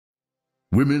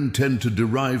Women tend to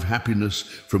derive happiness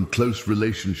from close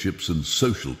relationships and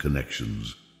social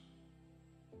connections.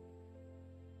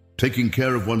 Taking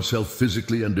care of oneself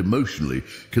physically and emotionally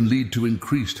can lead to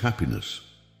increased happiness.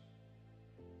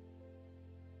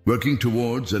 Working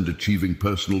towards and achieving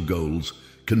personal goals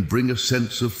can bring a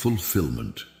sense of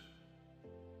fulfillment.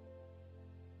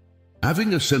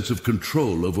 Having a sense of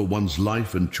control over one's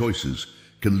life and choices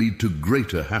can lead to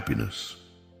greater happiness.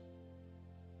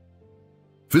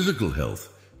 Physical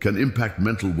health can impact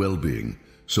mental well-being,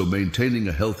 so maintaining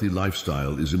a healthy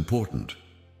lifestyle is important.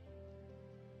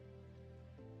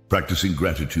 Practicing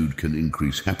gratitude can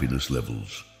increase happiness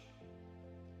levels.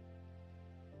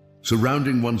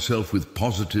 Surrounding oneself with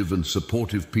positive and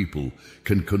supportive people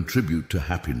can contribute to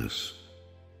happiness.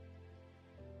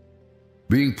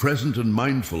 Being present and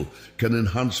mindful can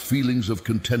enhance feelings of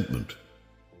contentment.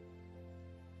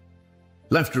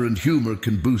 Laughter and humor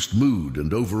can boost mood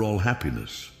and overall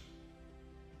happiness.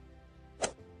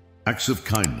 Acts of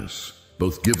kindness,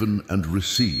 both given and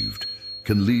received,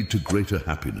 can lead to greater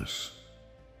happiness.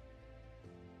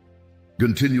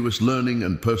 Continuous learning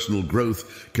and personal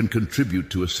growth can contribute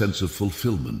to a sense of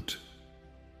fulfillment.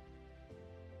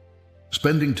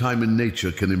 Spending time in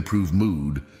nature can improve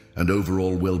mood and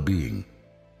overall well-being.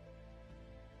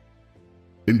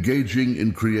 Engaging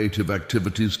in creative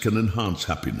activities can enhance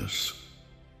happiness.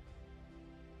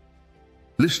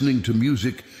 Listening to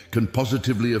music can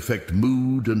positively affect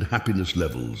mood and happiness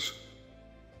levels.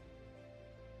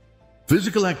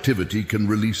 Physical activity can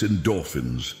release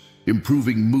endorphins,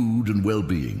 improving mood and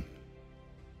well-being.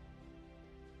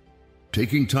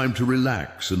 Taking time to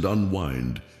relax and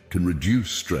unwind can reduce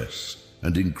stress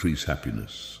and increase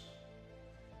happiness.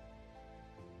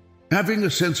 Having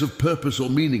a sense of purpose or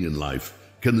meaning in life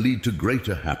can lead to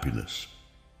greater happiness.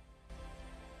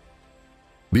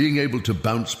 Being able to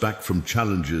bounce back from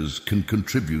challenges can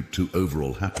contribute to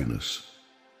overall happiness.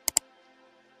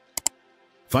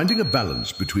 Finding a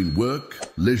balance between work,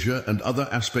 leisure, and other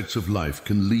aspects of life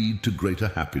can lead to greater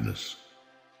happiness.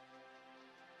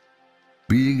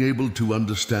 Being able to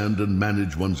understand and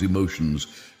manage one's emotions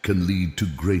can lead to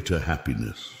greater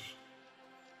happiness.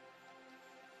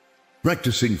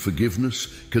 Practicing forgiveness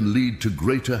can lead to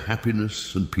greater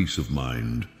happiness and peace of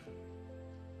mind.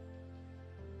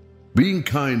 Being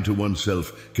kind to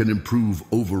oneself can improve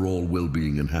overall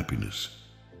well-being and happiness.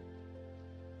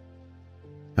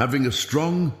 Having a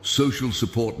strong social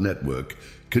support network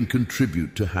can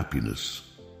contribute to happiness.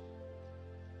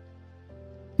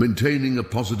 Maintaining a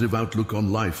positive outlook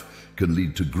on life can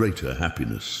lead to greater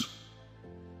happiness.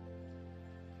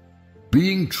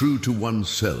 Being true to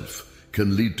oneself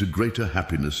can lead to greater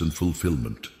happiness and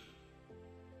fulfillment.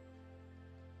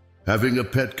 Having a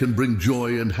pet can bring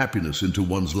joy and happiness into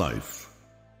one's life.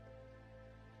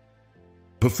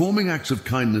 Performing acts of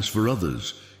kindness for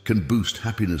others can boost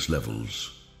happiness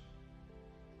levels.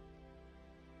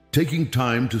 Taking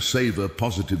time to savor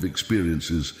positive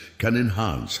experiences can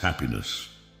enhance happiness.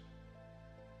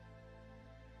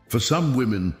 For some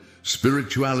women,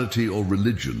 spirituality or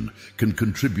religion can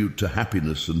contribute to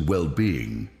happiness and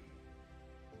well-being.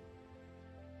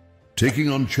 Taking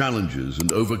on challenges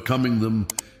and overcoming them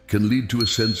can lead to a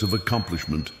sense of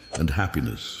accomplishment and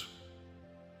happiness.